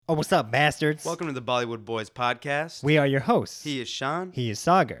Oh, what's up, bastards? Welcome to the Bollywood Boys podcast. We are your hosts. He is Sean. He is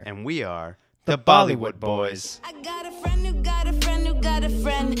Sagar. And we are the Bollywood Boys. I got a friend who got a friend who got a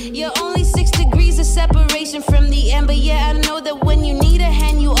friend. You're only 6 degrees of separation from the end. But yeah, I know that when you need a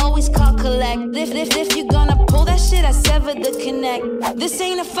hand, you always call collect. If you're gonna pull that shit, I sever the connect. This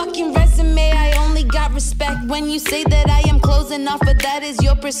ain't a fucking resume, I only got respect. When you say that I am closing off, but that is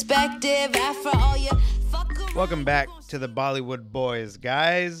your perspective. After all your fuck around. Welcome back to the Bollywood Boys,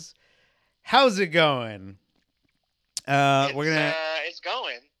 guys. How's it going? It's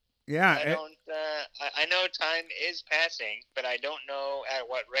going. Yeah. I know time is passing, but I don't know at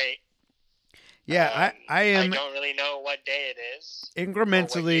what rate. Yeah, I am. I don't really know what day it is.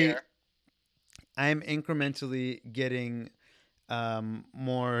 Incrementally, I'm incrementally getting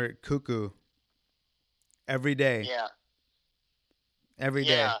more cuckoo every day. Yeah. Every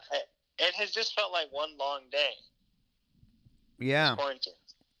day. Yeah. It has just felt like one long day. Yeah. Quarantine.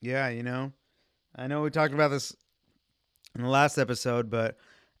 Yeah, I know we talked about this in the last episode, but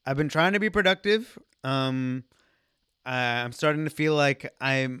I've been trying to be productive. I'm starting to feel like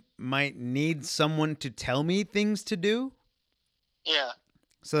I might need someone to tell me things to do. Yeah.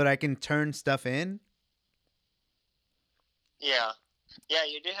 So that I can turn stuff in. Yeah. Yeah,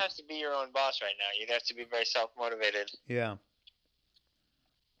 you do have to be your own boss right now. You have to be very self-motivated. Yeah.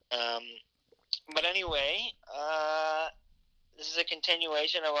 But anyway, this is a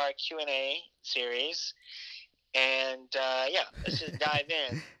continuation of our Q&A series. And, let's just dive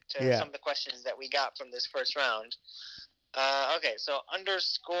in to some of the questions that we got from this first round. Okay, so _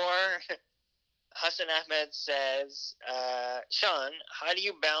 Hassan Ahmed says, Sean, how do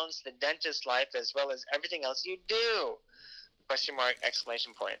you balance the dentist life as well as everything else you do? Question mark,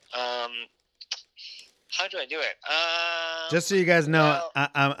 exclamation point. How do I do it? Just so you guys know,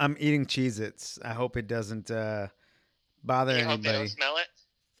 I'm eating Cheez-Its. I hope it doesn't bother anybody. Hope they don't smell it?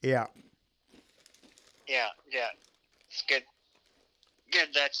 Yeah. Yeah. It's good. Good,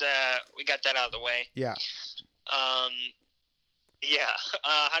 that's, we got that out of the way. Yeah. How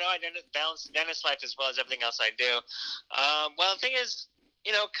do I balance dentist life as well as everything else I do? Well, the thing is,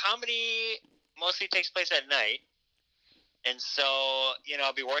 comedy mostly takes place at night. And so,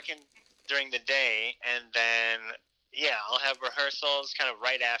 I'll be working during the day, and then, I'll have rehearsals kind of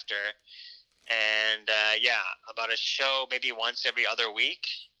right after. And, about a show maybe once every other week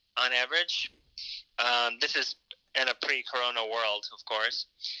on average. This is in a pre-corona world, of course.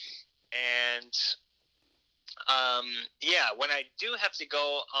 And, when I do have to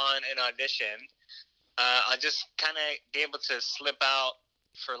go on an audition, I'll just kind of be able to slip out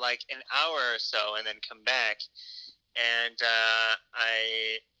for like an hour or so and then come back. And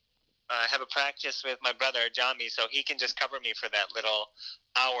I have a practice with my brother, Jami, so he can just cover me for that little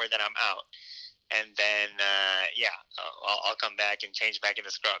hour that I'm out. And then, I'll come back and change back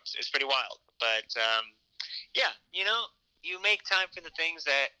into scrubs. It's pretty wild. But, you make time for the things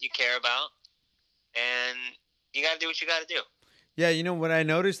that you care about, and you got to do what you got to do. Yeah, what I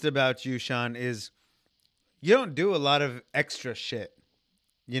noticed about you, Sean, is you don't do a lot of extra shit.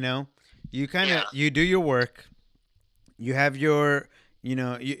 You kind of, you do your work. You have your,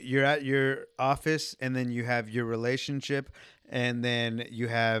 you're at your office, and then you have your relationship, and then you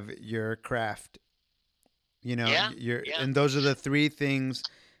have your craft. And those are the three things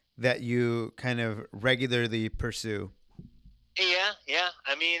that you kind of regularly pursue. Yeah.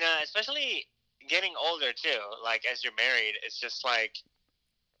 I mean, especially getting older too. Like as you're married, it's just like,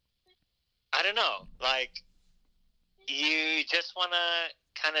 I don't know. Like you just want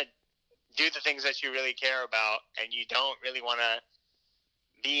to kind of do the things that you really care about, and you don't really want to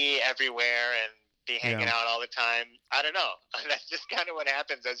be everywhere and be hanging out all the time. I don't know. That's just kind of what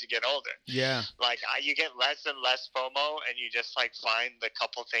happens as you get older. Yeah. Like you get less and less FOMO, and you just like find the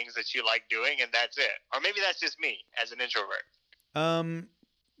couple things that you like doing, and that's it. Or maybe that's just me as an introvert.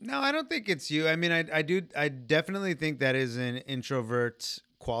 No, I don't think it's you. I mean, I definitely think that is an introvert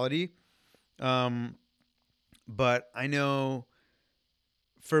quality. But I know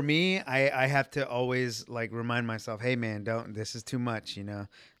for me, I have to always like remind myself, hey man, this is too much,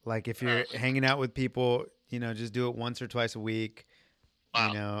 like if you're hanging out with people, just do it once or twice a week,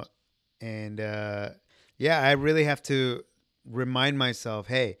 Wow. and I really have to remind myself,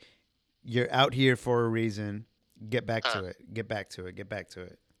 hey, you're out here for a reason. Get back to it. Get back to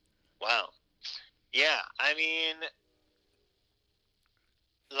it. Wow. Yeah. I mean,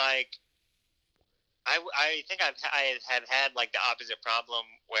 like, I think I have had like the opposite problem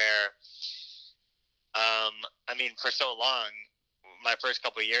where, for so long, my first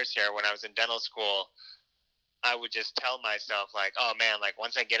couple of years here when I was in dental school, I would just tell myself like, oh man, like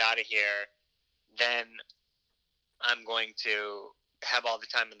once I get out of here, then I'm going to have all the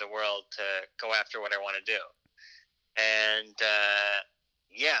time in the world to go after what I want to do. And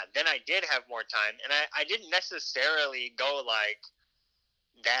then I did have more time, and I didn't necessarily go like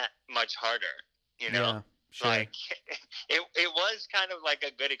that much harder, you know. Yeah, sure. Like it was kind of like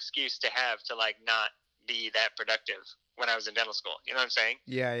a good excuse to have to like not be that productive when I was in dental school. You know what I'm saying?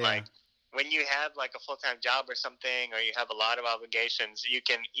 Yeah, yeah. Like when you have like a full-time job or something, or you have a lot of obligations, you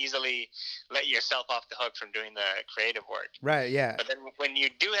can easily let yourself off the hook from doing the creative work. Right, yeah. But then when you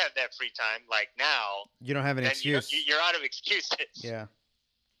do have that free time, like now, You don't have an then excuse. you're out of excuses. Yeah.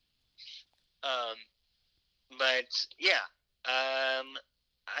 But yeah,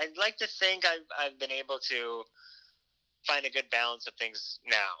 I'd like to think I've been able to find a good balance of things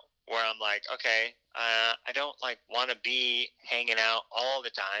now, where I'm like, okay, I don't like want to be hanging out all the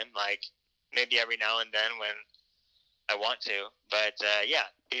time, like maybe every now and then when I want to, but yeah,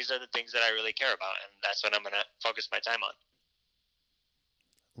 these are the things that I really care about, and that's what I'm gonna focus my time on.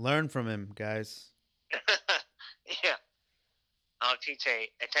 Learn from him, guys. Yeah, I'll teach a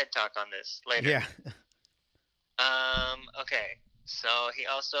TED talk on this later. Yeah. Okay. So he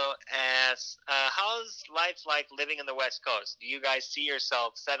also asks, how's life like living in the West Coast? Do you guys see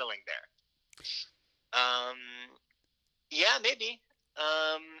yourself settling there? Yeah, maybe.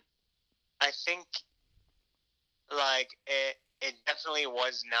 I think like it definitely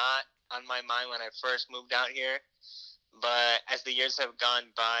was not on my mind when I first moved out here. But as the years have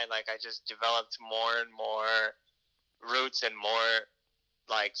gone by, like I just developed more and more roots and more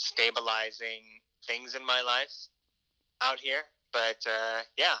like stabilizing things in my life out here. But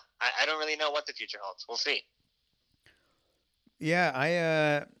yeah, I don't really know what the future holds. We'll see. Yeah,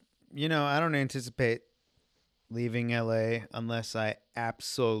 I don't anticipate leaving LA unless I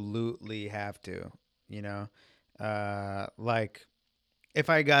absolutely have to, you know. Like if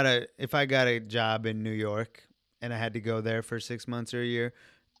I got a job in New York and I had to go there for 6 months or a year,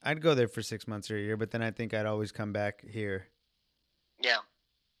 I'd go there for 6 months or a year, but then I think I'd always come back here. Yeah.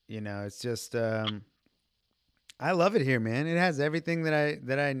 You know, it's just I love it here, man. It has everything that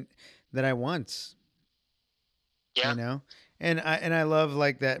I want. Yeah. You know, and I love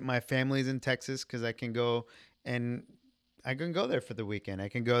like that. My family's in Texas because I can go and I can go there for the weekend. I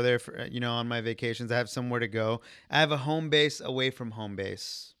can go there for on my vacations. I have somewhere to go. I have a home base away from home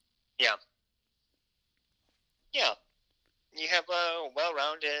base. Yeah. Yeah. You have a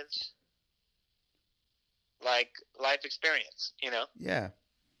well-rounded like life experience, you know? Yeah.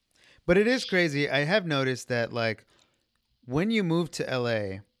 But it is crazy. I have noticed that like when you move to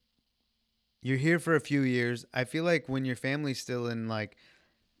LA, you're here for a few years. I feel like when your family's still in like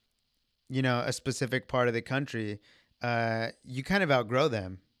a specific part of the country, you kind of outgrow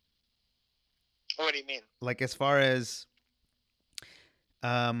them. What do you mean? Like as far as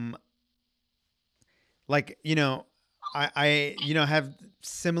like I have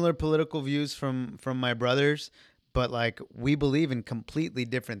similar political views from my brothers, but like we believe in completely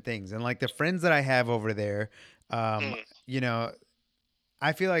different things. And like the friends that I have over there, I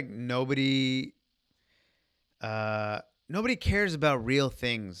feel like nobody cares about real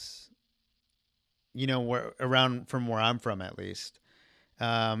things. Where around from where I'm from, at least. There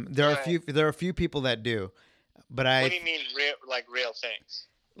are a few people that do, but What do you mean, real things?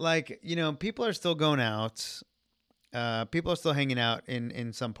 Like people are still going out. People are still hanging out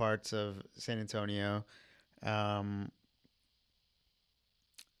in some parts of San Antonio.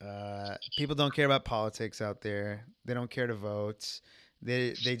 People don't care about politics out there. They don't care to vote.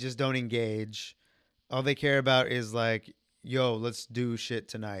 They just don't engage. All they care about is like, yo, let's do shit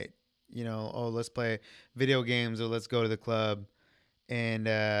tonight. Let's play video games or let's go to the club. And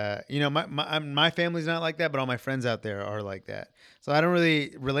my family's not like that, but all my friends out there are like that. So I don't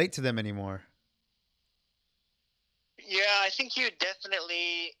really relate to them anymore. Yeah, I think you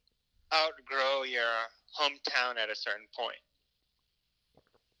definitely outgrow your hometown at a certain point.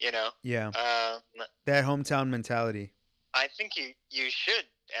 Yeah. That hometown mentality. I think you should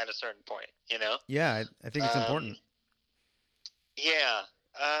at a certain point. Yeah, I think it's important. Yeah.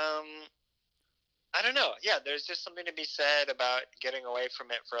 I don't know. Yeah, there's just something to be said about getting away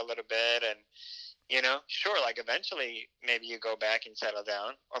from it for a little bit, and sure, like eventually maybe you go back and settle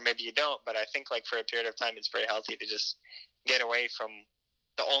down, or maybe you don't. But I think like for a period of time, it's very healthy to just get away from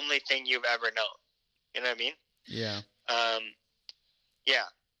the only thing you've ever known. You know what I mean? Yeah. Yeah.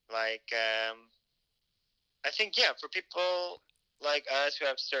 Like, I think, yeah, for people like us who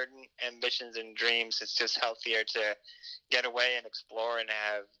have certain ambitions and dreams, it's just healthier to get away and explore and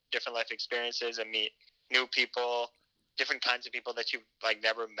have different life experiences and meet new people, different kinds of people that you've like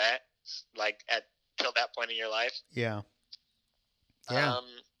never met, like till that point in your life. Yeah. Yeah.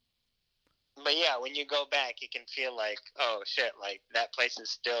 But yeah, when you go back, you can feel like, oh shit, like that place is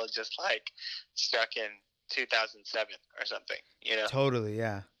still just like stuck in 2007 or something, you know? Totally,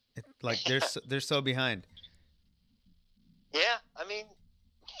 yeah. Like they're so behind. Yeah, I mean,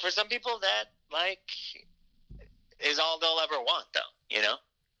 for some people that like is all they'll ever want, though, you know?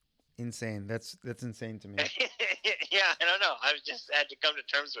 Insane. That's insane to me. Yeah, I don't know. I've just had to come to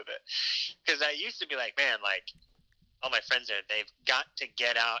terms with it because I used to be like, man, like all my friends there, they've got to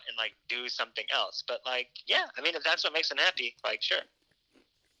get out and like do something else. But like, yeah, I mean, if that's what makes them happy, like, sure.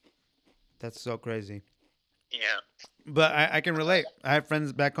 That's so crazy. Yeah. But I can relate. I have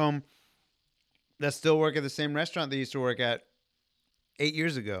friends back home that still work at the same restaurant they used to work at 8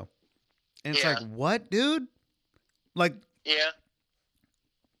 years ago. And it's Yeah. like, what, dude? Like, Yeah.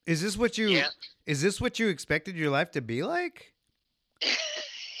 is this what you Yeah. is this what you expected your life to be like?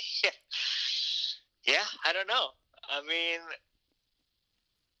 Yeah. Yeah, I don't know. I mean,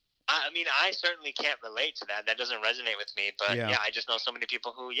 I certainly can't relate to that. That doesn't resonate with me. But Yeah. yeah, I just know so many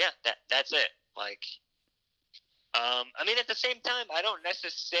people who, yeah, that's it. Like, I mean, at the same time, I don't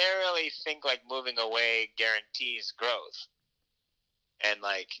necessarily think like moving away guarantees growth and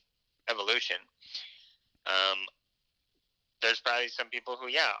like evolution. There's probably some people who,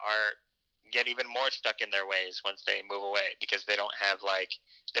 yeah, are get even more stuck in their ways once they move away because they don't have like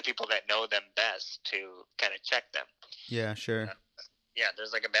the people that know them best to kind of check them. Yeah, sure. Yeah,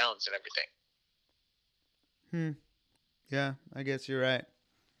 there's like a balance in everything. Yeah, I guess you're right.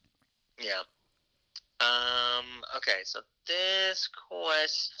 Yeah. Okay, so this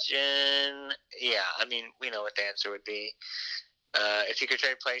question, yeah, I mean, we know what the answer would be. If you could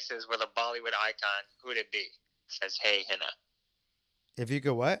trade places with a Bollywood icon, who would it be? Says, hey, Hina. If you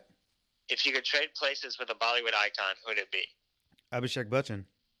could what? If you could trade places with a Bollywood icon, who would it be? Abhishek Bachchan.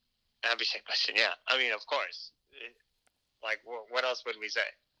 Abhishek Bachchan, yeah. I mean, of course. Like, what else would we say?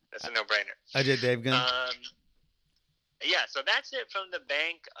 That's a no-brainer. Ajay Devgan. Yeah, so that's it from the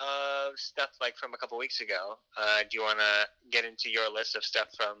bank of stuff like from a couple weeks ago. Do you want to get into your list of stuff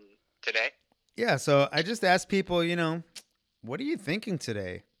from today? Yeah, so I just asked people, what are you thinking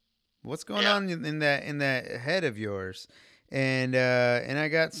today? What's going on in that head of yours? And I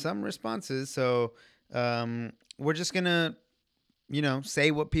got some responses. So we're just gonna,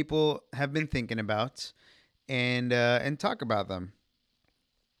 say what people have been thinking about, and talk about them.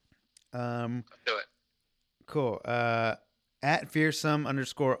 Let's do it. Cool. At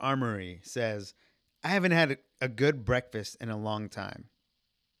fearsome_armory says, I haven't had a good breakfast in a long time.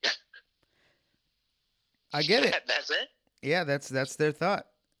 I get it. That's it? Yeah, that's their thought.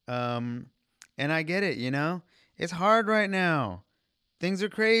 And I get it, It's hard right now. Things are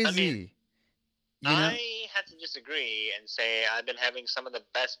crazy. I have to disagree and say I've been having some of the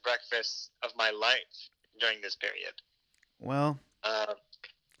best breakfasts of my life during this period. Well,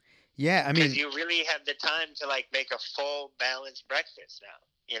 yeah, I mean, because you really have the time to like make a full balanced breakfast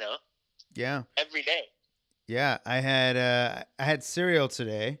now, yeah, every day. Yeah, I had cereal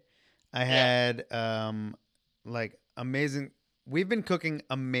today. I had like amazing. We've been cooking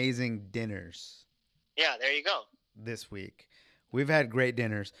amazing dinners. Yeah, there you go. This week, we've had great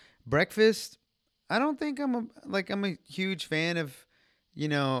dinners. Breakfast, I don't think I'm a huge fan of,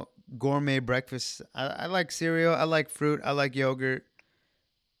 gourmet breakfast. I like cereal. I like fruit. I like yogurt.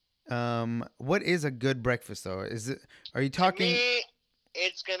 What is a good breakfast though? Are you talking? To me,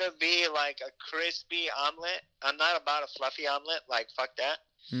 it's gonna be like a crispy omelet. I'm not about a fluffy omelet. Like fuck that.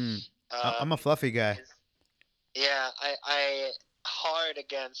 I'm a fluffy guy. Yeah, I hard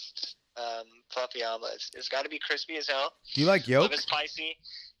against fluffy omelets. It's got to be crispy as hell. Do you like A yolk? little bit spicy,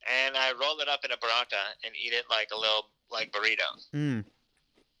 and I roll it up in a burrata and eat it like a little like burrito.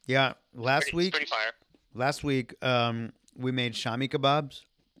 Yeah, It's pretty fire. Last week, we made shami kebabs,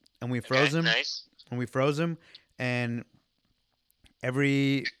 and we froze them. Nice. And we froze them, and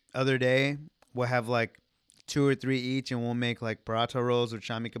every other day we'll have like 2 or 3 each, and we'll make like paratha rolls with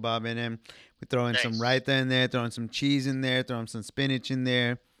shami kebab in them. We throw in some raita in there, throw in some cheese in there, throw in some spinach in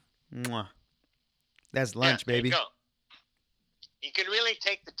there. Mwah. That's lunch, baby. There you go. You can really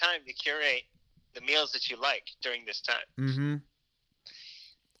take the time to curate the meals that you like during this time. Mm-hmm.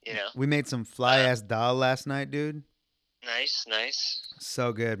 We made some fly-ass dal last night, dude. Nice.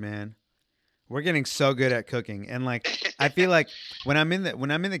 So good, man. We're getting so good at cooking, and like I feel like when I'm in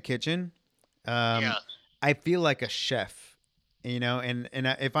the kitchen, I feel like a chef, And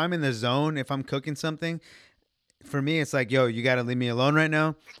if I'm in the zone, if I'm cooking something, for me it's like, yo, you got to leave me alone right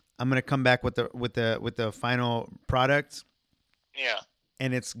now. I'm gonna come back with the final product. Yeah.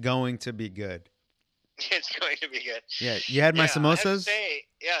 And it's going to be good. It's going to be good. Yeah, you had my samosas? I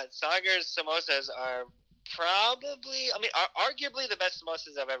have to say, Sagar's samosas are probably, I mean, arguably the best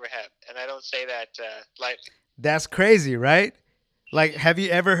samosas I've ever had, and I don't say that lightly. That's crazy, right? Like, have you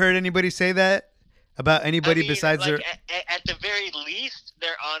ever heard anybody say that about I anybody mean, besides like their? at the very least,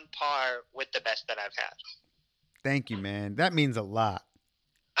 they're on par with the best that I've had. Thank you, man. That means a lot.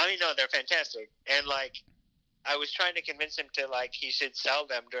 I mean, no, they're fantastic, and like I was trying to convince him to like he should sell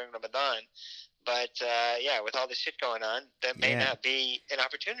them during Ramadan, but yeah, with all this shit going on, that may Yeah. not be an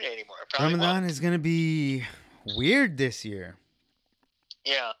opportunity anymore. It probably Ramadan won't. is gonna be weird this year.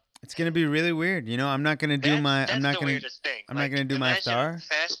 Yeah, It's gonna be really weird. You know, I'm not gonna do my. that's I'm not the gonna. weirdest thing. I'm like, not gonna do my imagine iftar.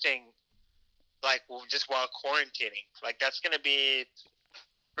 fasting, like just while quarantining. Like that's gonna be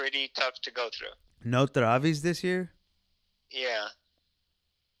pretty tough to go through. No taravis this year. Yeah.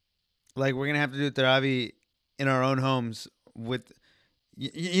 Like we're gonna have to do tarawih in our own homes with,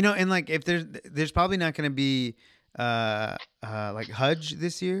 you know, and like if there's probably not gonna be like Hajj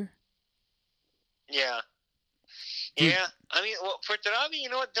this year. Yeah. Dude. Yeah. I mean, well, for Tarawih, you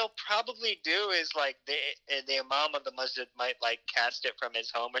know what they'll probably do is like the imam of the masjid might like cast it from his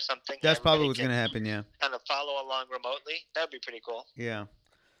home or something. That's and probably everybody what's can gonna happen. Yeah. kind of follow along remotely. That'd be pretty cool. Yeah.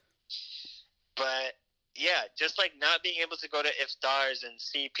 But yeah, just like not being able to go to iftars and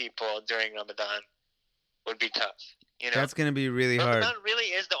see people during Ramadan would be tough. You know, That's gonna be really hard. Ramadan really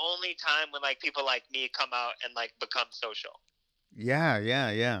is the only time when like people like me come out and like become social. Yeah.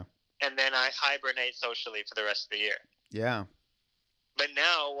 Yeah. And then I hibernate socially for the rest of the year. Yeah. But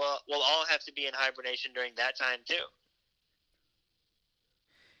now we'll all have to be in hibernation during that time too.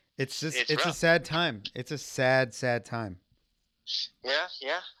 It's just It's it's a rough. sad time. It's a sad time.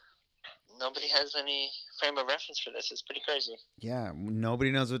 Yeah. Nobody has any frame of reference for this. It's pretty crazy. Yeah.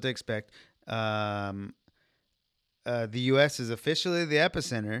 Nobody knows what to expect. The U.S. is officially the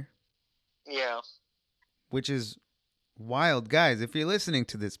epicenter, Yeah. which is wild. Guys, if you're listening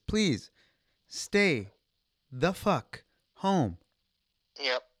to this, please stay the fuck home.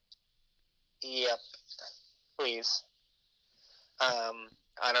 Yep. Please.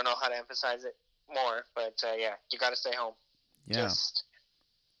 I don't know how to emphasize it more, but yeah, you got to stay home. Yeah. Just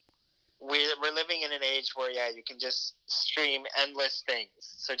we're living in an age where you can just stream endless things.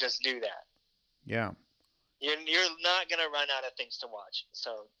 So just do that. Yeah. You're not gonna run out of things to watch.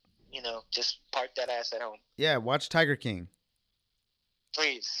 So just park that ass at home, Yeah. Watch Tiger King.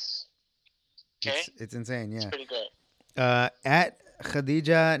 please. Okay, It's insane. it's Yeah. pretty good. At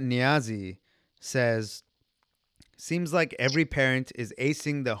Khadija Niazi says, seems like every parent is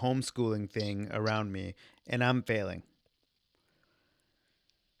acing the homeschooling thing around me, and I'm failing.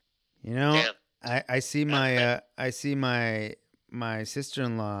 You know, Damn. I see my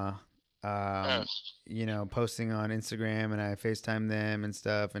sister-in-law, you know, posting on Instagram, and I FaceTime them and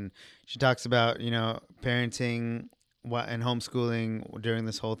stuff, and she talks about, you know, parenting and homeschooling during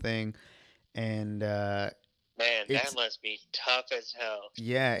this whole thing, and Man, that must be tough as hell.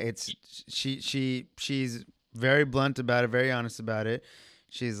 yeah, it's she's very blunt about it, very honest about it.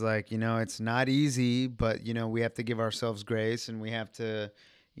 She's like, you know, it's not easy, but you know, we have to give ourselves grace, and we have to,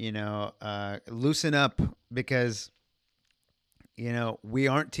 you know, loosen up, because you know, we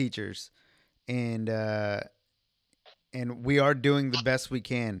aren't teachers, and we are doing the best we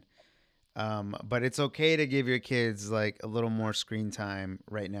can. But it's okay to give your kids like a little more screen time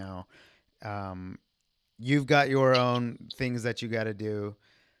right now. You've got your own things that you got to do.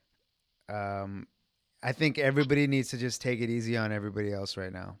 I think everybody needs to just take it easy on everybody else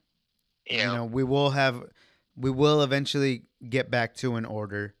right now. Yeah. You know, we will eventually get back to an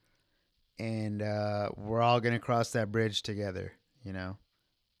order, and we're all gonna cross that bridge together. You know.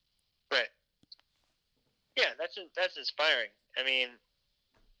 Right. Yeah, that's inspiring. I mean,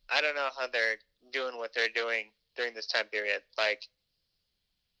 I don't know how they're doing what they're doing during this time period. Like,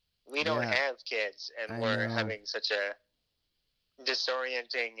 we don't Yeah. have kids, and I we're know. having such a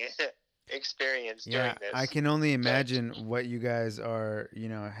disorienting experience Yeah, during this. I can only imagine what you guys are, you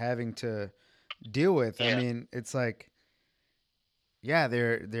know, having to deal with. I Yeah. mean, it's like, yeah,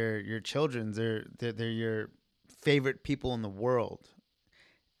 they're your children. They're your favorite people in the world.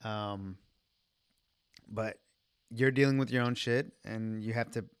 But you're dealing with your own shit, and you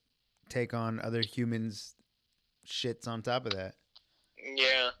have to take on other humans' shits on top of that.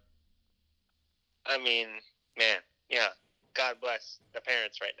 Yeah. I mean, man, yeah. God bless the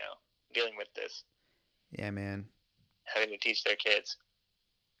parents right now dealing with this, Yeah, man. having to teach their kids.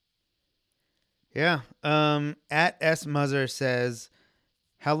 Yeah. At S Muzzer says,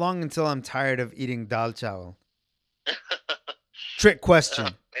 "How long until I'm tired of eating dal chawal?" Trick question.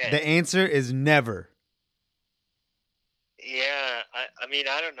 Oh, man. The answer is never. Yeah, I mean,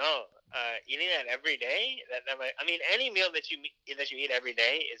 I don't know. Eating that every day, that might, I mean, any meal that you eat every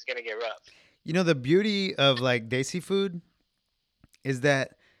day is gonna get rough. You know, the beauty of like desi food is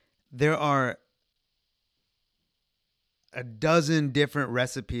that there are a dozen different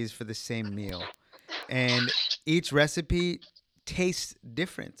recipes for the same meal, and each recipe tastes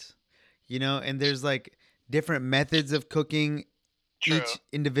different. You know, and there's like different methods of cooking True. each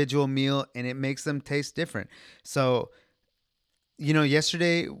individual meal, and it makes them taste different. So, you know,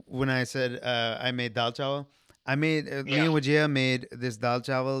 yesterday when I said I made dal chawal, me and Wajia made this dal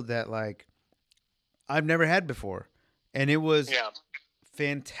chawal that like I've never had before, and it was Yeah.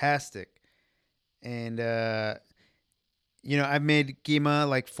 fantastic. And you know, I've made keema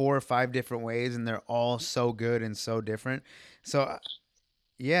like 4 or 5 different ways, and they're all so good and so different. So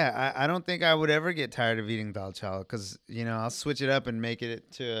yeah, I don't think I would ever get tired of eating dal chawal because you know I'll switch it up and make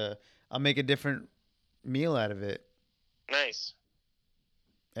it to I'll make a different meal out of it Nice.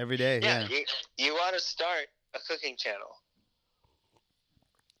 every day. Yeah. Yeah, You want to start a cooking channel.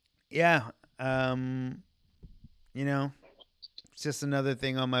 yeah. You know, it's just another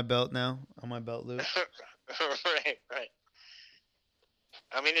thing on my belt now, on my belt loop. Right.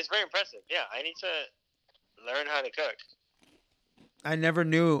 I mean, it's very impressive. Yeah, I need to learn how to cook. I never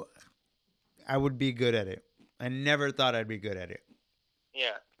knew I would be good at it. I never thought I'd be good at it.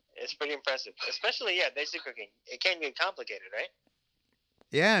 Yeah, it's pretty impressive. Especially, basic cooking. It can get complicated, right?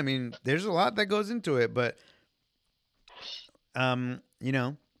 Yeah, I mean, there's a lot that goes into it, but you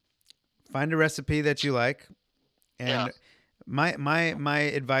know, find a recipe that you like, and my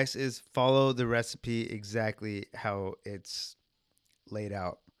advice is follow the recipe exactly how it's laid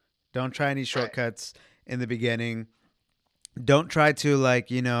out. Don't try any shortcuts in the beginning. Don't try to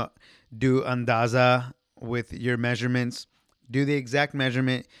like, you know, do andaza with your measurements. Do the exact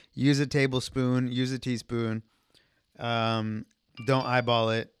measurement. Use a tablespoon. Use a teaspoon. Don't eyeball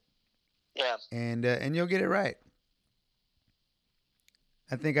it. Yeah. And you'll get it right.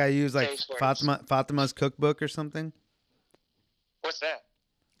 I think I use like Taste words. Fatima's cookbook or something. What's that?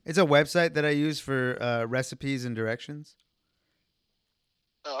 It's a website that I use for recipes and directions.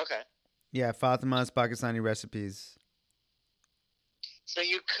 Oh, okay. Yeah, Fatima's Pakistani recipes. So if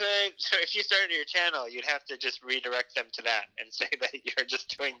you started your channel, you'd have to just redirect them to that and say that you're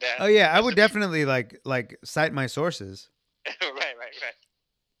just doing that. Oh yeah, I would definitely like cite my sources. right.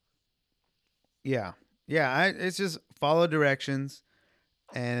 Yeah. It's just follow directions,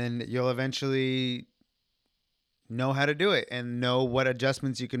 and you'll eventually know how to do it and know what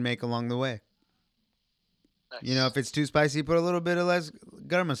adjustments you can make along the way. Nice. You know, if it's too spicy, put a little bit of less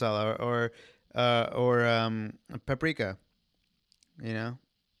garam masala or paprika. You know.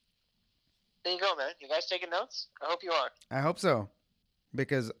 There you go, man. You guys taking notes? I hope you are. I hope so,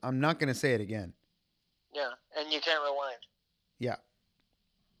 because I'm not gonna say it again. Yeah, and you can't rewind. Yeah.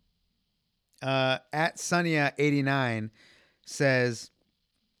 At Sonia89 says,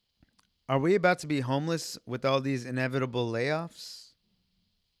 "Are we about to be homeless with all these inevitable layoffs?"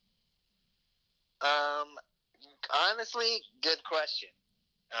 Honestly, good question.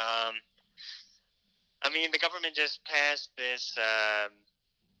 I mean, the government just passed this,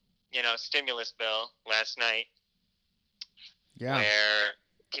 stimulus bill last night. Yeah. Where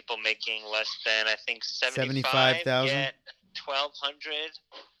people making less than, I think, 75,000 get $1,200.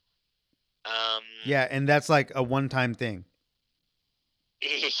 Yeah, and that's like a one-time thing.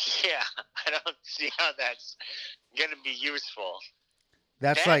 Yeah, I don't see how that's gonna be useful.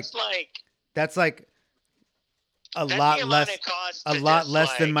 That's like a that's lot the less. amount it costs A to lot just,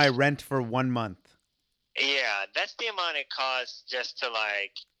 less than like- my rent for 1 month. Yeah, that's the amount it costs just to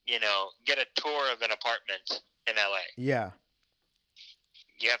get a tour of an apartment in LA. Yeah.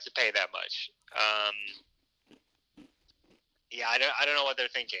 You have to pay that much. Yeah, I don't know what they're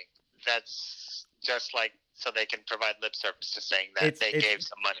thinking. That's just like so they can provide lip service to saying that they gave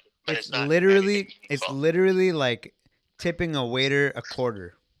some money, but it's not literally anything meaningful. like tipping a waiter a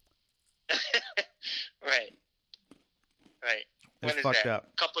quarter. Right. That's What is fucked that?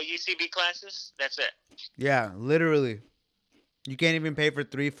 up. Couple UCB classes. That's it. Yeah, literally. You can't even pay for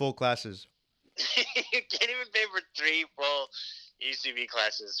 3 full classes. You can't even pay for 3 full UCB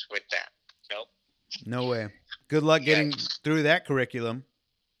classes with that. Nope. No way. Good luck getting through that curriculum.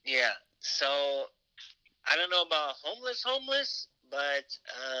 Yeah. So I don't know about homeless, but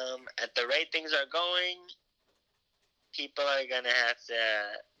at the rate things are going, people are gonna have to,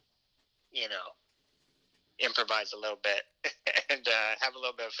 improvise a little bit and have a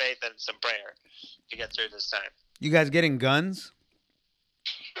little bit of faith and some prayer to get through this time. You guys getting guns?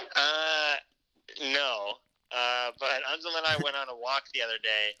 No. But Anzal and I went on a walk the other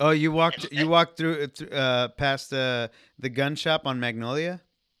day. Oh, you walked through past the gun shop on Magnolia?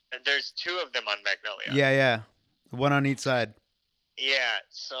 And there's 2 of them on Magnolia. Yeah. One on each side. Yeah.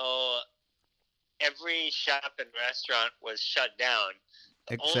 So every shop and restaurant was shut down.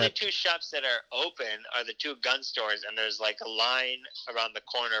 The only Except 2 shops that are open are the 2 gun stores, and there's like a line around the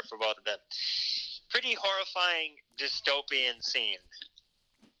corner for both of them. Pretty horrifying dystopian scene.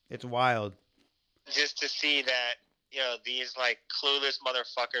 it's wild. Just to see that, these like clueless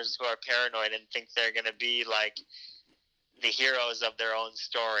motherfuckers who are paranoid and think they're gonna be like the heroes of their own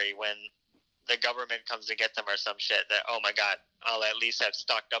story when the government comes to get them or some shit. That, oh my god, I'll at least have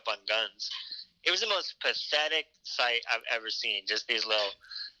stocked up on guns. It was the most pathetic sight I've ever seen. Just these little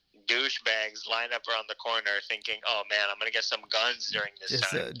douchebags lined up around the corner thinking, oh man, I'm going to get some guns during this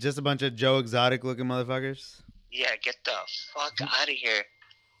time. Just a bunch of Joe Exotic looking motherfuckers. Yeah, get the fuck out of here.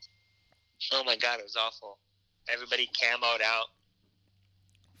 Oh my god, it was awful. Everybody camoed out.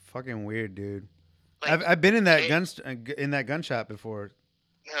 Fucking weird, dude. Like, I've been in that gun shop before.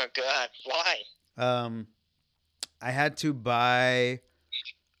 oh god, why? I had to buy.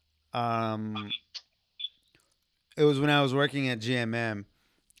 It was when I was working at GMM.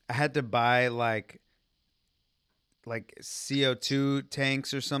 I had to buy like CO2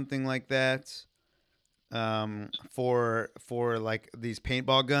 tanks or something like that. For like these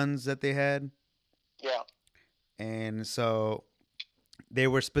paintball guns that they had. Yeah. And so they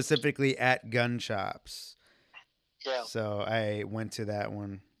were specifically at gun shops. Yeah. So I went to that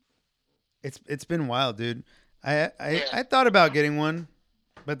one. It's been wild, dude. I thought about getting one,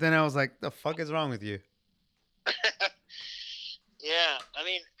 but then I was like, the fuck is wrong with you? Yeah, I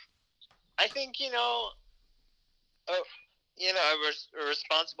mean, I think, a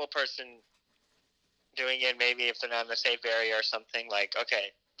responsible person doing it, maybe if they're not in a safe area or something, like,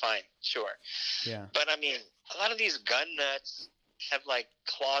 okay, fine, sure. Yeah. But, I mean, a lot of these gun nuts have, like,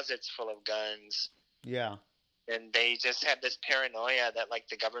 closets full of guns. Yeah. And they just have this paranoia that, like,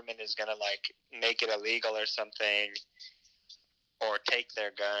 the government is going to, like, make it illegal or something or take their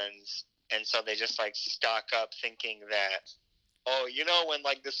guns. And so they just, like, stock up thinking that, oh, when,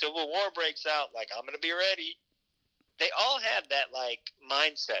 like, the Civil War breaks out, like, I'm going to be ready. They all have that, like,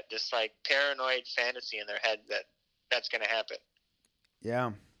 mindset, this, like, paranoid fantasy in their head that that's going to happen.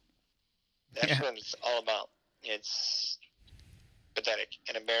 Yeah. That's what it's all about. It's pathetic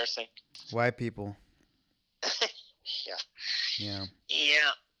and embarrassing. White people. Yeah. Yeah.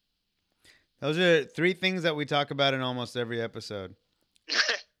 Yeah. Those are 3 things that we talk about in almost every episode.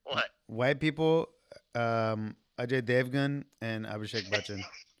 What? White people, Ajay Devgan, and Abhishek Bachchan.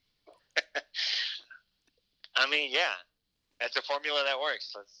 I mean, yeah. That's a formula that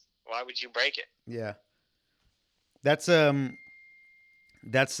works. Why would you break it? Yeah. That's Ajay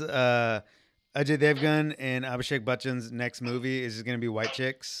Devgan and Abhishek Bachchan's next movie is going to be White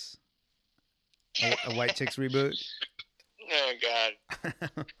Chicks. A White Chicks reboot. Oh, God.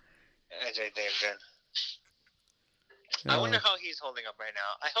 Ajay Devgan. I wonder how he's holding up right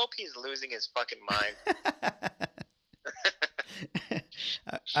now. I hope he's losing his fucking mind.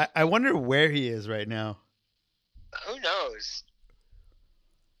 I wonder where he is right now. Who knows?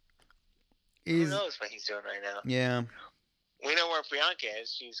 Who knows what he's doing right now? Yeah. We know where Priyanka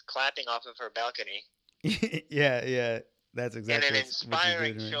is. She's clapping off of her balcony. yeah. That's exactly in an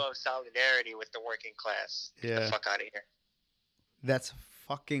inspiring show of solidarity with the working class. Get the fuck out of here. That's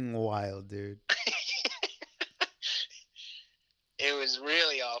fucking wild, dude. It was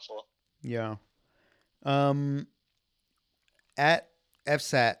really awful. Yeah. At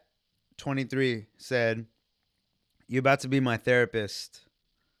FSAT23 said, "You about to be my therapist."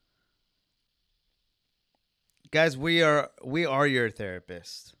 Guys, we are your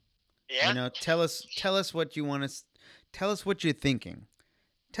therapist. Yeah. Tell us what you want to tell us what you're thinking.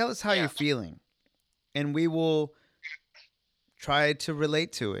 Tell us how you're feeling. And we will try to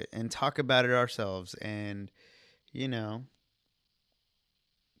relate to it and talk about it ourselves and we're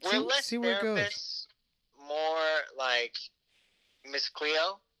less see where it goes. More like Miss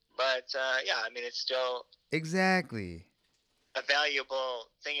Cleo, but I mean it's still exactly a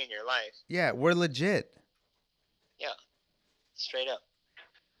valuable thing in your life. Yeah, we're legit. Yeah, straight up.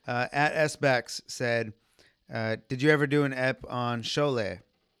 At SBax said, "Did you ever do an ep on Sholay?"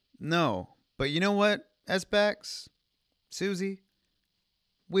 No, but you know what, SBax, Susie,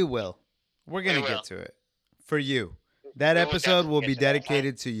 we will. We're gonna get to it for you. That episode will be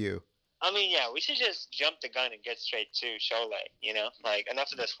dedicated to you. I mean, yeah, we should just jump the gun and get straight to Sholay. Like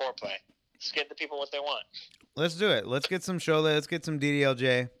enough of this foreplay. Let's get the people what they want. Let's do it. Let's get some Sholay. Let's get some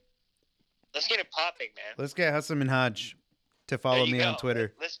DDLJ. Let's get it popping, man. Let's get Hassam and Haj to follow me on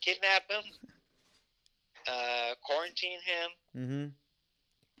Twitter. Let's kidnap him. Quarantine him. Mm-hmm.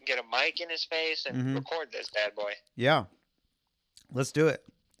 Get a mic in his face and record this bad boy. Yeah. Let's do it.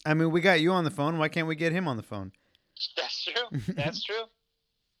 I mean, we got you on the phone. Why can't we get him on the phone? That's true. That's true.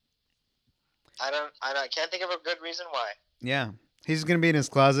 I can't think of a good reason why. Yeah. He's going to be in his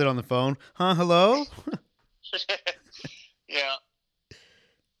closet on the phone. Huh, hello? Yeah.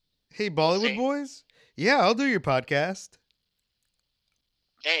 Hey, Bollywood see. boys? Yeah, I'll do your podcast.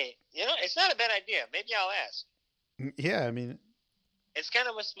 Hey, it's not a bad idea. Maybe I'll ask. Yeah, I mean, It's kind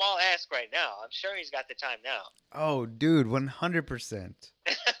of a small ask right now. I'm sure he's got the time now. oh, dude, 100%.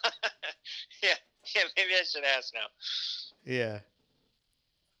 Yeah, maybe I should ask now. Yeah.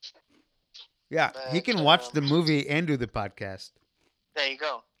 Yeah, he But, can watch the movie and do the podcast. There you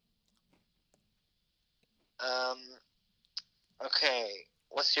go. Okay.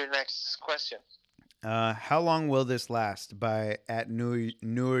 What's your next question? How long will this last? By at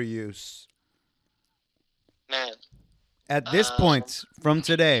newer use. Man. At this point, from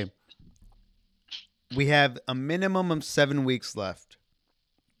today, we have a minimum of 7 weeks left,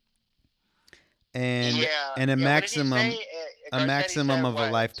 and Yeah. and a Yeah, what did he maximum say? a Garcetti said maximum of what,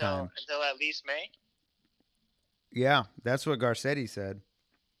 a lifetime. Until at least May? Yeah, that's what Garcetti said.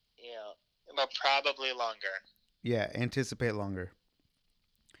 Yeah. But probably longer. Yeah, anticipate longer.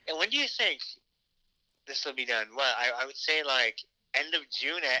 And when do you think this will be done? Well, I would say like end of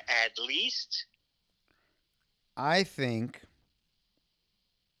June at least. I think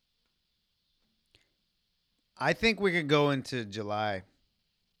we could go into July.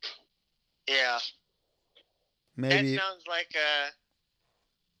 Yeah. Maybe. That sounds like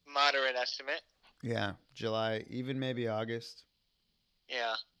a moderate estimate. Yeah, July, even maybe August.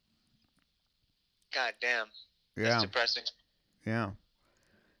 Yeah. God damn. Yeah. That's depressing. Yeah.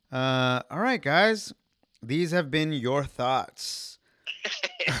 All right, guys. These have been your thoughts.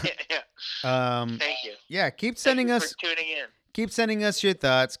 Yeah. Thank you. Yeah, keep Thank sending you us for tuning in. keep sending us your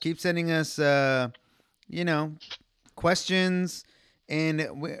thoughts. Keep sending us questions,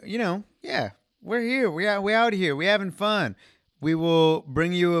 and we're here. We out here. We having fun. We will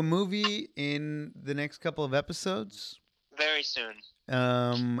bring you a movie in the next couple of episodes. Very soon.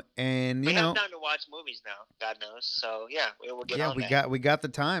 And We have time to watch movies now, God knows. So yeah, we'll get on that. we got the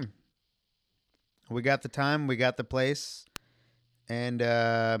time. We got the time. We got the place, and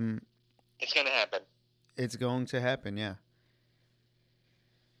It's gonna happen. it's going to happen. Yeah.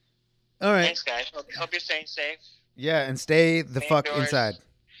 All right. Thanks, guys. Hope you're staying safe. Yeah, and stay the Stay fuck indoors. inside.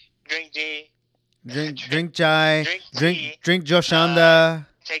 Drink tea. Drink chai. Drink tea. Drink Joshanda.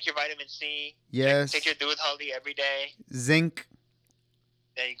 Take your vitamin C. Yes. Take your Doodh Haldi every day. Zinc.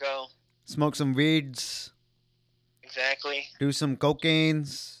 There you go. Smoke some weeds. Exactly. Do some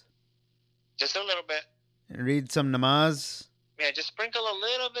cocaines. Just a little bit. And read some namaz. Yeah, just sprinkle a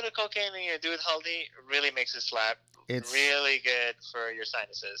little bit of cocaine in your Doodh Haldi. It really makes it slap. It's really good for your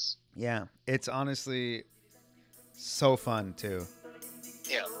sinuses. Yeah, it's honestly so fun too.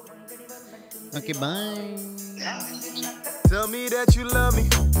 Yeah. Okay, bye. Tell me that you love me,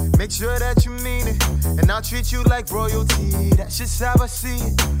 make sure that you mean it, and I'll treat you like royalty. That's just how I see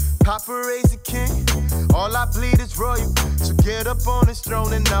it. Papa raised a king, all I bleed is royal. So get up on his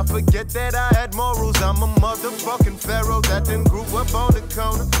throne and not forget that I had morals. I'm a motherfucking pharaoh that then grew up on the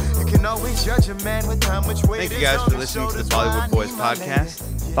corner. You can always judge a man with how much weight. Thank you guys for listening to the Bollywood Boys podcast.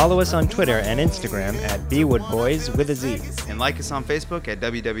 Follow us on Twitter and Instagram at BwoodBoys with a Z. And like us on Facebook at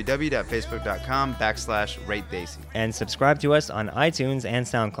www.facebook.com/RateDaisy. And subscribe to us on iTunes and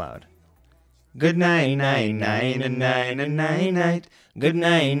SoundCloud. Good night, night, night, and night, and night, night. Good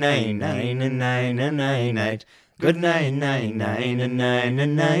night, night, night, and night, and night, night. Good night, night, night, and night,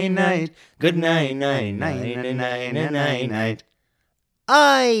 and night, night. Good night, night, night, and night, and night, night.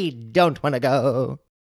 I don't want to go.